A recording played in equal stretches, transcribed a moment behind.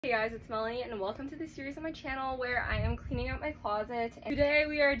Hey guys, it's Melanie and welcome to this series on my channel where I am cleaning out my closet. And today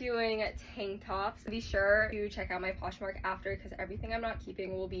we are doing tank tops. Be sure to check out my Poshmark after because everything I'm not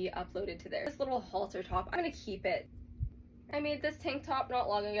keeping will be uploaded to there. This little halter top, I'm gonna keep it. I made this tank top not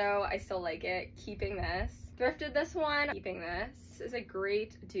long ago. I still like it. Keeping this. Thrifted this one. Keeping this. This is a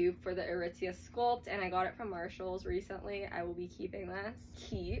great dupe for the Aritzia Sculpt and I got it from Marshall's recently. I will be keeping this.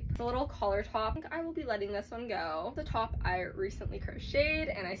 Keep. The little collar top. I think I will be letting this one go. The top I recently crocheted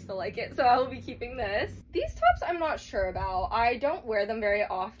and I still like it, so I will be keeping this. These tops I'm not sure about. I don't wear them very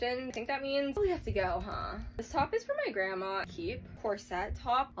often. I think that means we have to go, huh? This top is for my grandma. Keep. Corset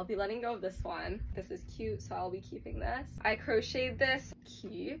top. I'll be letting go of this one. This is cute, so I'll be keeping this. I crocheted this.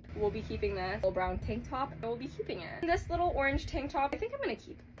 Keep. We'll be keeping this. Little brown tank top. And we'll be keeping it. And this little orange tank top, I think I'm gonna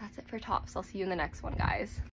keep it. That's it for tops. I'll see you in the next one, guys.